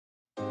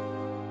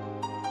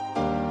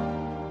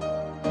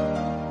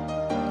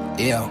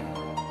Yeah,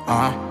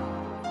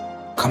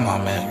 come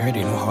on, man, you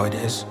already know how it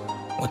is.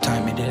 What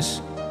time it is?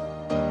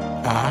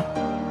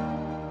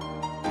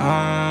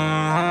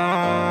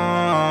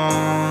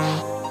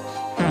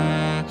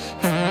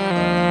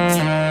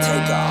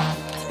 Take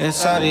off.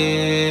 It's all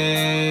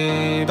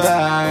the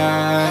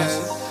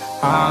best.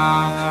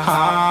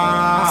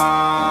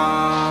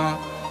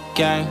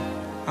 Gang.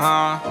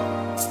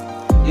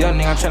 Young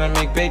nigga, I'm tryna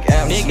make big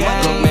M's. My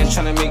little man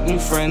tryna make new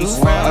friends.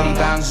 I'm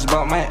down just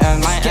about my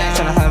M's.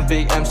 Tryna have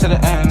big M's to the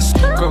ends.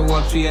 Grow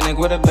up to a nigga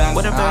with a band.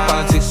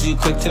 Politics, you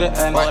quick to the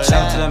end.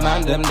 Shout to the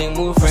man, them they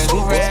move friends.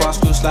 Boss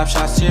crew slap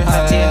shots to your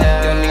head.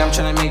 Young nigga, I'm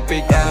tryna make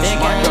big M's.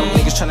 Young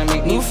niggas tryna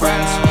make new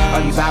friends.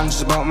 All these I'm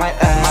just about my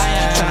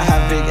M's. Tryna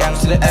have big M's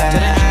to the end.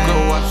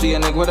 Grow up to a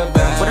nigga with a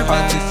band.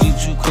 Politics, you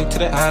too quick to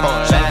the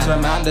end. Shout to the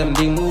man, them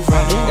they move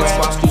friends.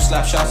 Boss crew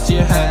slap shots to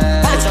your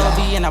head. It's OB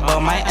and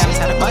about my M's.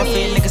 Had a couple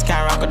fake niggas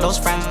can't rock with those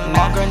friends.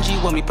 All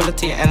grungy when we pull it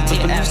to your ends.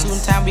 Believe soon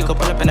time we go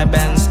pull up in a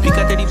Benz. We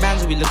got dirty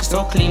bands, we look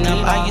so clean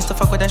up. I used to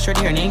fuck with that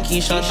shorty, her name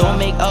Keisha. Don't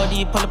make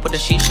LD, pull up with a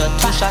shisha.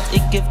 2 shots,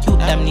 it give you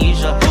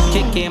amnesia.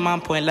 Kick game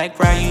on point like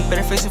Ryu.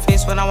 Better face to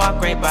face when I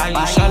walk right by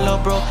you.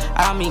 Shallow bro,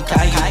 I mean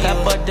Caillou.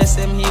 That butt this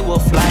him, he will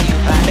fly you.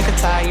 Make a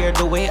tire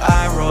the way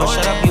I roll.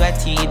 Shut up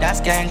UIT,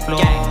 that's gang flow.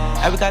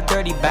 And we got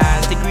dirty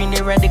bands, the green,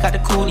 they red, they got the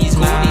cooties,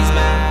 man.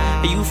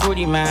 You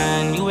fruity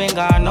man, you ain't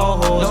got no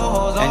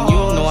hoes. And you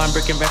know I'm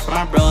breaking bread for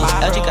my bros.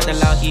 LG got the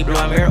loud, he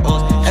blowing bare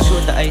O's. F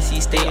with the ice, he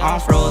stay on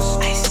froze.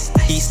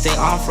 He stay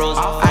on froze.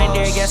 I ain't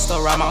there yet,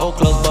 still ride my old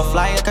clothes. But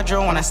fly like a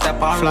drone when I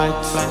step on road.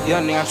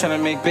 Young nigga, I'm tryna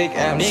make big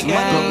M's.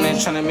 My little man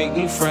tryna make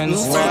new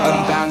friends.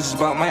 I'm down just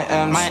about my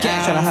M's.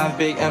 Tryna have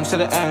big M's to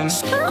the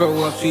ends.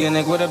 Grow up to a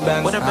nigga with a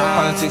band.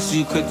 Politics,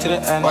 you quick to the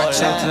end.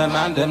 Shout to the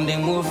man, them they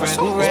move friends.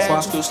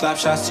 Boss crew slap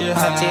shots to your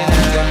head.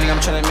 Young nigga, I'm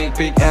tryna make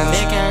big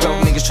M's.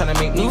 Dope niggas tryna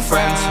make new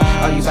friends.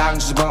 All these I'm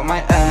just about my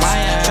M's.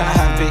 Tryna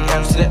have big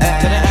M's to the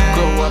end.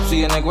 Grow up to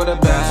a nigga with a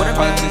band.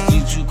 Politics,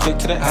 you too quick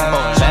to the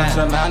end. Shout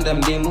to the man,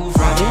 them they move friends.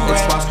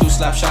 Boss crew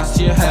slap shots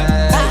to your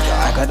head.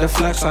 I got the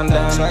flex on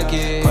them.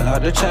 Pull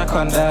out the check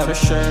on them.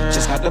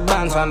 Just got the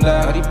bands on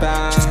them.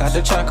 Just got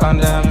the check on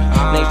them.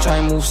 They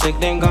try move sick,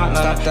 they ain't got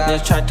none. They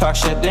try talk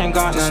shit, they ain't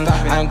got none.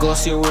 I ain't go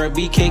see where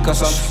BK cause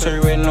some. So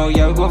you already know,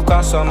 yeah, we both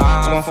got some. So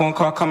my phone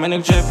call coming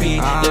in drippy.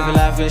 Living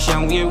lavish,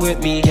 young, we with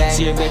me.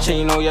 See a bitch and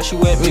you know, yeah, she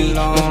with me.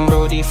 Looking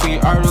Brody, free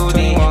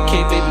R.O.D.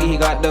 K-Baby, he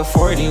got the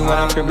 40. When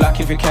I'm crib block,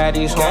 if your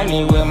caddy's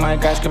horny. With my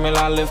guys coming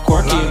out, live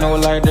quirky. No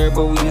lighter,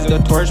 but we use the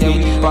torch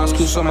beat. Boss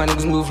crew, so my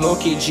niggas move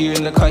low-key. G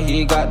in the cut,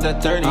 he got the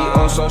 30.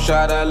 Also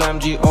shot at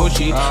LMG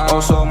OG.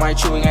 Also my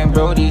chewing and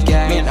Brody.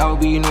 Me and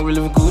LB, you know we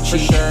live in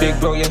Gucci. Big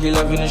bro, yeah, he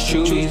loving his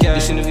shoes. They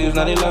seen the views,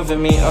 now they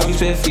loving me. I'll be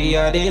spiffy,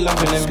 yeah, they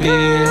loving them big.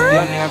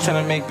 Young nigga, I'm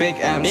tryna make big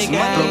M's.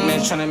 My broke man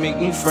tryna make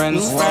new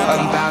friends.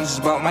 I'm down just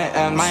about my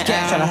M's.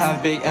 Tryna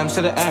have big M's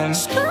to the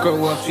ends.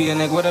 Grow up to a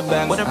nigga with a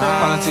band.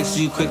 Politics,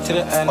 you quick to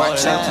the end.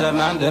 Shout to the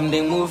man, them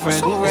they move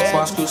friends.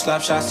 Boss crew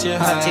slap shots to your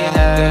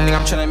head. Young nigga,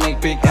 I'm tryna make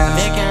big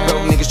M's.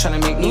 Broke niggas tryna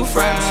make new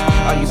friends.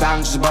 All these I'm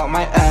just about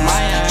my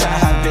M's. Tryna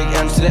have big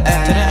M's to the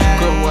end.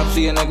 Grow up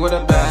to a nigga with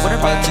a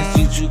band. Politics,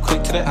 you too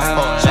quick to the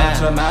end. Shout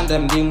to the man,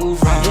 them they move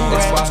friends.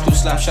 Boss crew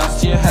slap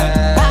shots to your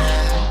head.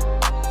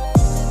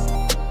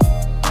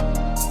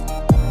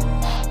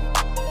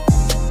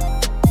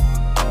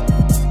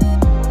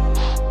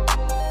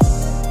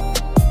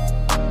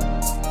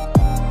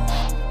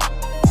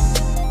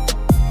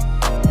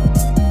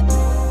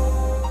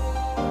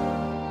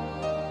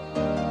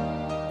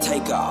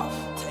 Take off.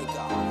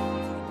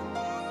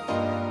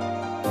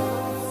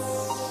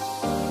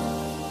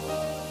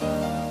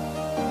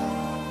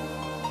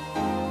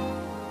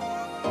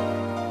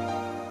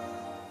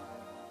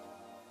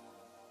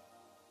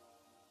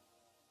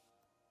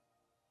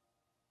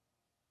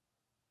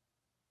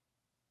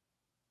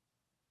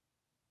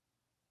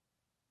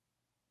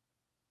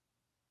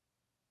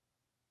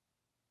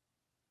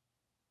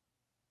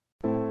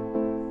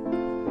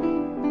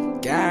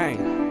 Gang.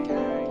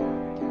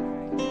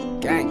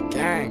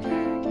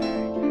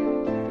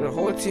 The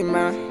whole team,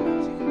 man.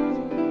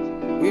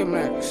 We up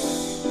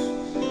next.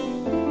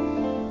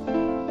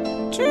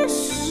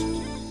 Cheers.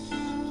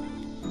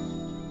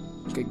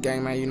 Good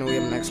gang, man. You know we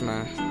up next,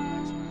 man.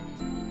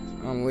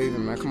 I'm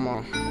waving, man. Come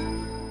on.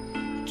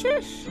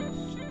 Cheers.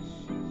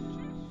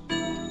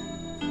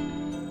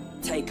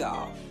 Take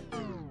off.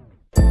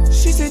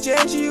 She said,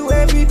 JJ, you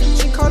wavy.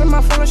 She called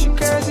my phone, she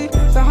crazy.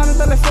 The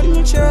 $100 foot in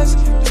your chest.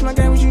 This my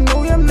game, but you know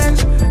we up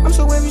next. I'm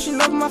so wavy, she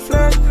love my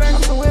flex.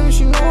 I'm so wavy,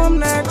 she know I'm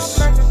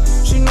next.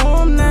 She know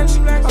I'm next.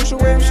 I'm so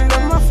wavy, she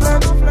love my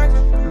flex.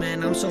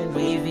 Man, I'm so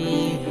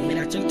wavy. Man,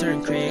 that chick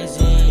turn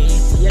crazy.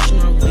 Yeah, she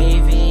know I'm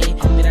wavy.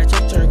 Man, that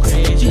chick turn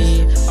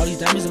crazy. All these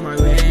diamonds in my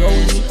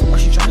wrist. While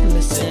she dropping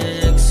the 6.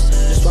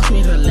 Just watch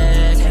me her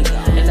leg. And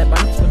that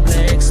bottom for the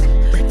blacks.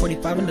 Break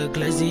 45 in the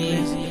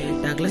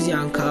glizzy. That glizzy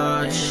on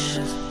couch.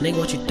 Nigga,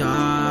 what you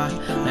thought?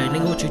 Like,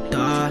 nigga, what you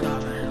thought?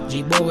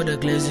 Gboy with a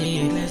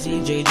glizzy.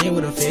 JJ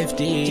with a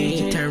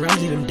 50. 10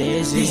 rounds, leave him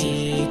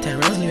dizzy. 10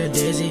 rounds, leave him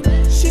dizzy.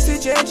 She said,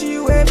 said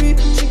JJ Wavy.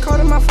 She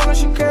called my phone,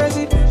 she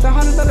crazy. The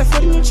 $100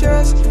 foot in your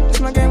chest. This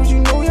my game, you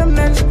know I'm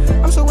next.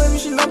 I'm so wavy,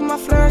 she love my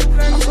flirt.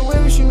 I'm so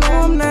wavy, she know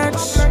I'm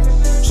next.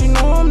 She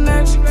know I'm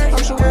next.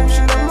 I'm so wavy,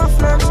 she love my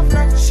flirt.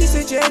 She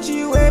said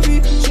JJ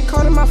Wavy. She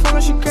called my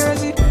phone, she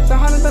crazy. The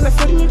 $100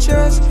 foot in your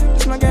chest.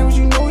 This my game,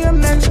 you know I'm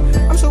next.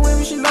 I'm so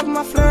wavy, she love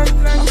my flirt.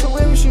 I'm so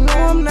wavy, she know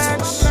I'm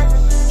next.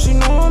 She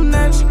know I'm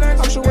next.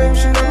 I'm so wavy,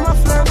 she love my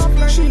flex.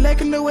 She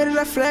liking the way that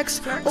I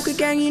flex. Okay,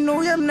 gang, you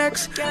know I'm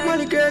next.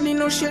 Money girl, need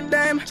no shit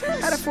dime.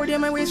 Had a 40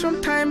 on my waist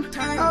from time.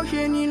 Out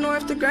here, and you know I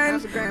have to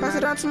grind. Pass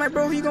it on to my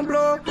bro, he gon'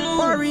 blow.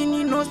 Worry, and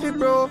you know it's big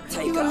bro.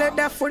 You gon' let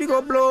that 40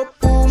 go blow.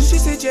 Boom. She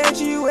said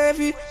JJ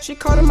Wavy. She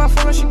called my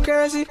phone, she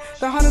crazy.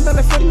 The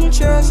 $100 foot in your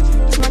chest.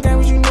 This my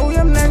game, you know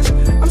I'm next.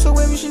 I'm so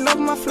wavy, she love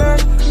my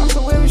flirt. I'm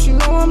so wavy, she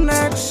know I'm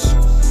next.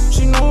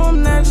 She know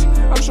I'm next.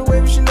 I'm so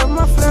wavy, she love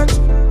my flex.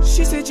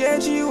 She said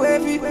JJ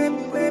Wavy.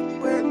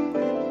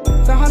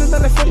 The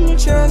 $100 foot in your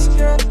chest.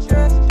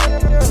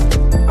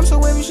 I'm so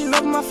wavy, she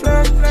love my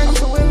flirt. I'm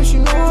so wavy, she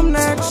know I'm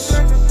next.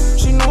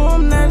 She know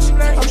I'm next.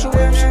 I'm so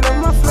wavy, she love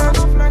my flex.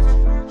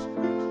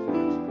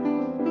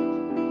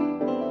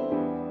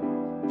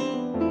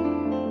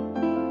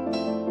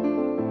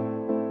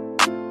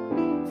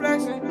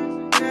 Flexing,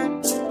 yeah,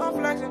 I'm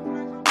flexing.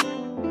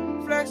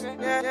 Flexing,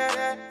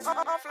 yeah,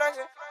 I'm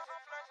flexing.